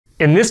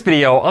In this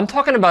video, I'm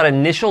talking about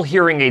initial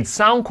hearing aid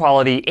sound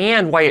quality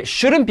and why it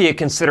shouldn't be a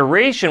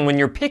consideration when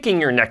you're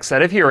picking your next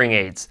set of hearing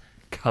aids.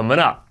 Coming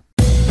up.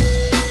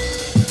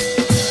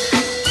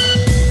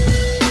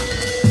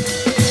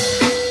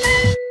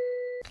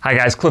 Hi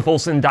guys, Cliff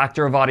Olson,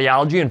 Doctor of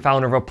Audiology and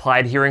founder of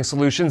Applied Hearing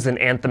Solutions in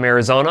Anthem,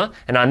 Arizona.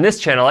 And on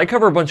this channel, I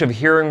cover a bunch of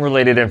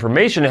hearing-related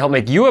information to help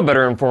make you a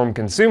better informed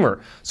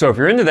consumer. So if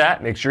you're into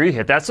that, make sure you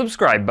hit that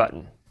subscribe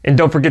button. And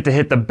don't forget to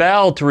hit the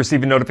bell to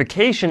receive a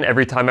notification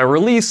every time I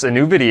release a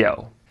new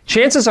video.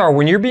 Chances are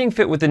when you're being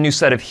fit with a new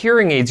set of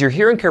hearing aids, your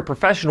hearing care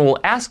professional will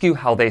ask you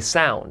how they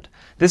sound.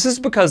 This is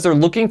because they're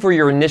looking for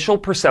your initial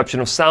perception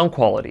of sound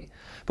quality.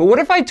 But what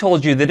if I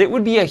told you that it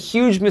would be a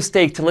huge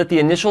mistake to let the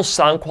initial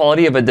sound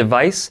quality of a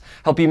device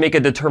help you make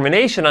a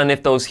determination on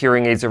if those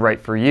hearing aids are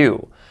right for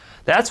you?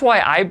 That's why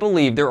I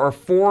believe there are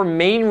 4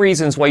 main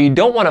reasons why you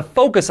don't want to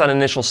focus on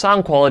initial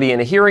sound quality in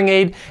a hearing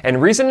aid,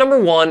 and reason number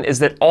 1 is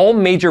that all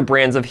major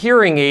brands of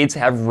hearing aids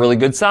have really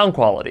good sound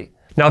quality.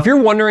 Now, if you're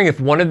wondering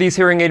if one of these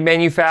hearing aid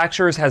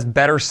manufacturers has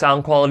better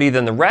sound quality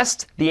than the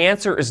rest, the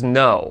answer is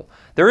no.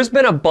 There has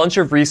been a bunch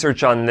of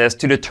research on this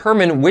to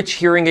determine which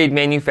hearing aid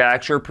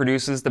manufacturer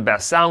produces the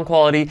best sound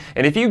quality,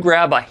 and if you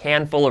grab a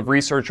handful of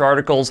research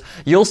articles,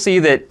 you'll see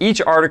that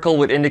each article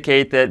would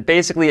indicate that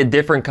basically a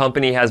different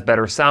company has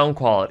better sound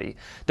quality.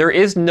 There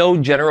is no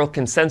general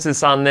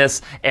consensus on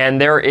this,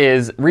 and there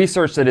is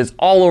research that is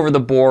all over the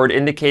board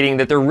indicating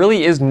that there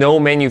really is no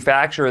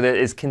manufacturer that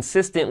is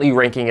consistently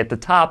ranking at the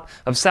top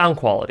of sound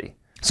quality.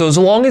 So as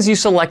long as you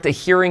select a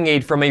hearing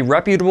aid from a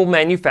reputable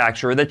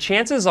manufacturer, the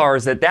chances are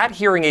is that that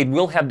hearing aid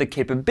will have the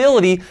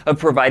capability of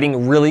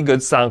providing really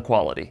good sound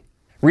quality.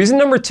 Reason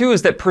number 2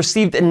 is that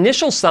perceived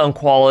initial sound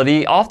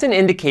quality often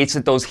indicates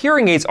that those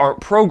hearing aids aren't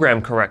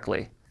programmed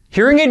correctly.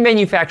 Hearing aid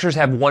manufacturers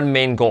have one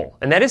main goal,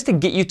 and that is to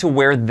get you to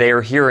wear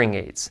their hearing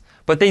aids.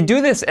 But they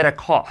do this at a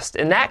cost,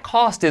 and that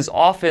cost is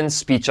often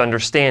speech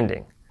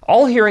understanding.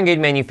 All hearing aid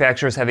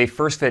manufacturers have a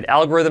first-fit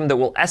algorithm that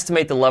will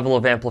estimate the level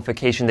of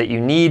amplification that you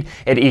need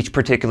at each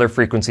particular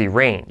frequency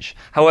range.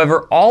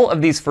 However, all of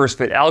these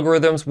first-fit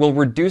algorithms will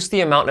reduce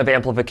the amount of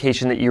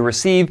amplification that you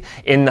receive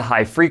in the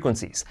high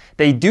frequencies.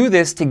 They do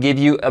this to give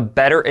you a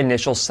better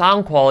initial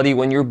sound quality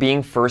when you're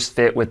being first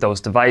fit with those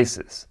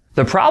devices.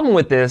 The problem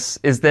with this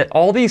is that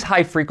all these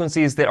high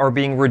frequencies that are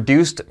being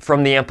reduced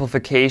from the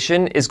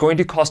amplification is going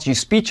to cost you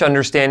speech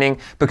understanding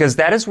because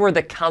that is where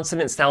the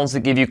consonant sounds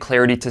that give you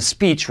clarity to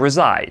speech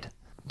reside.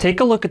 Take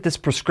a look at this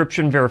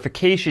prescription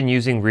verification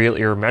using real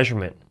ear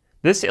measurement.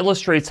 This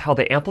illustrates how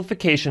the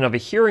amplification of a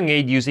hearing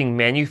aid using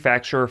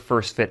manufacturer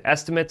first fit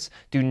estimates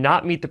do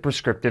not meet the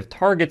prescriptive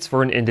targets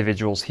for an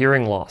individual's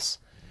hearing loss.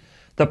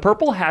 The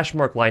purple hash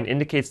mark line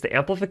indicates the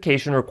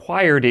amplification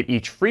required at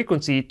each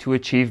frequency to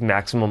achieve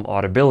maximum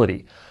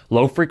audibility.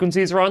 Low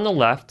frequencies are on the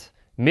left,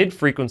 mid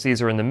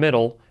frequencies are in the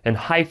middle, and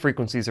high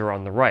frequencies are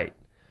on the right.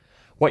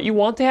 What you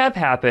want to have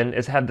happen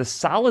is have the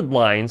solid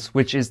lines,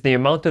 which is the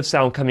amount of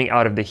sound coming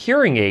out of the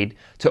hearing aid,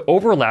 to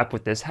overlap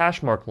with this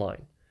hash mark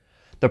line.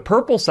 The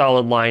purple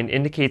solid line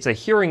indicates a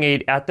hearing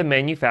aid at the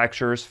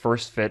manufacturer's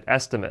first fit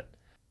estimate.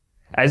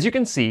 As you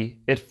can see,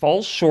 it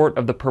falls short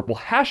of the purple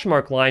hash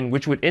mark line,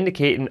 which would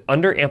indicate an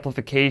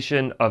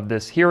under-amplification of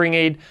this hearing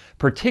aid,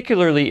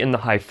 particularly in the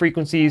high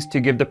frequencies, to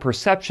give the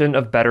perception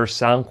of better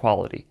sound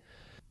quality.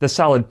 The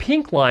solid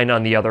pink line,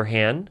 on the other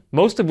hand,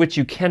 most of which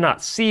you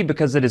cannot see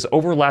because it is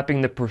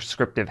overlapping the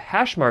prescriptive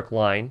hash mark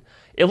line,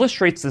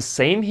 illustrates the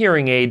same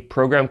hearing aid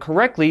programmed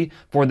correctly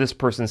for this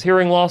person's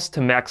hearing loss to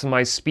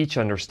maximize speech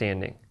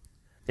understanding.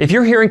 If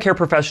your hearing care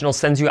professional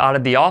sends you out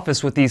of the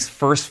office with these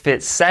first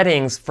fit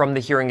settings from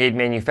the hearing aid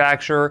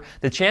manufacturer,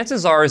 the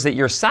chances are is that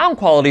your sound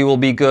quality will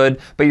be good,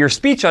 but your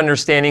speech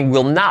understanding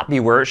will not be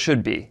where it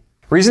should be.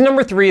 Reason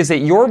number 3 is that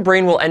your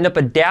brain will end up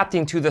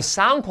adapting to the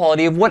sound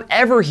quality of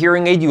whatever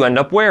hearing aid you end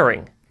up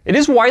wearing. It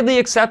is widely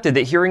accepted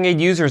that hearing aid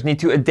users need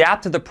to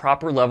adapt to the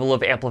proper level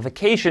of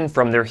amplification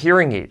from their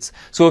hearing aids.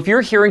 So if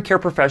your hearing care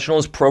professional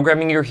is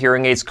programming your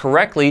hearing aids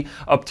correctly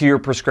up to your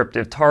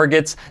prescriptive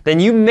targets, then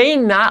you may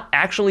not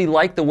actually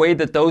like the way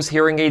that those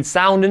hearing aids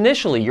sound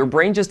initially. Your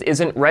brain just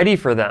isn't ready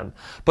for them.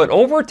 But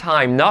over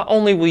time, not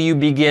only will you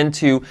begin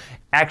to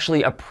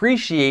actually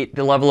appreciate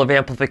the level of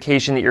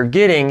amplification that you're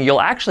getting, you'll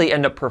actually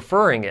end up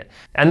preferring it.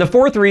 And the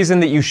 4th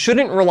reason that you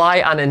shouldn't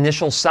rely on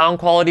initial sound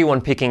quality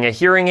when picking a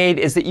hearing aid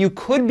is that you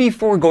could be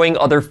foregoing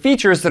other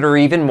features that are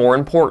even more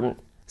important.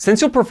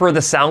 Since you'll prefer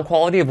the sound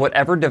quality of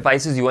whatever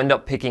devices you end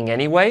up picking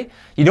anyway,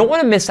 you don't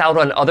want to miss out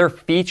on other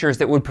features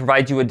that would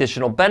provide you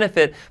additional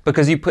benefit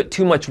because you put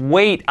too much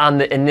weight on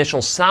the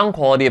initial sound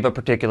quality of a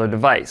particular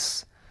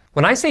device.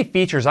 When I say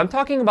features, I'm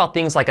talking about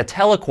things like a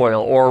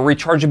telecoil or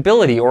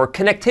rechargeability or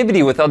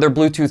connectivity with other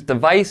Bluetooth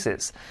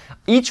devices.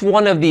 Each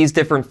one of these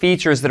different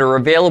features that are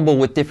available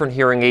with different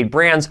hearing aid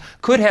brands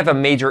could have a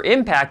major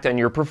impact on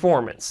your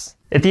performance.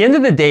 At the end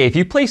of the day, if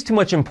you place too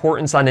much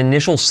importance on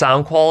initial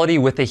sound quality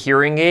with a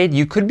hearing aid,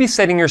 you could be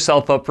setting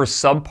yourself up for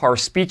subpar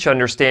speech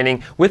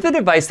understanding with a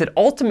device that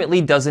ultimately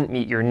doesn't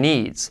meet your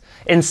needs.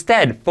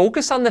 Instead,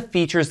 focus on the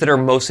features that are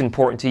most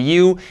important to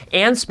you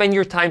and spend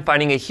your time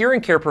finding a hearing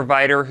care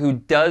provider who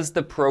does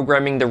the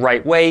programming the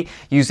right way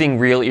using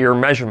real ear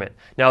measurement.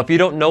 Now, if you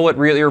don't know what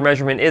real ear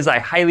measurement is, I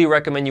highly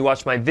recommend you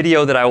watch my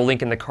video that I will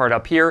link in the card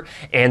up here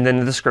and in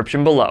the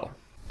description below.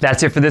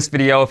 That's it for this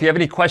video. If you have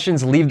any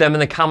questions, leave them in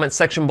the comment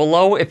section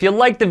below. If you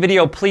liked the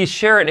video, please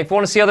share it. And if you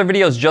want to see other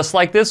videos just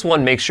like this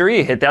one, make sure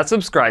you hit that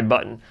subscribe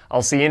button.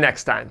 I'll see you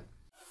next time.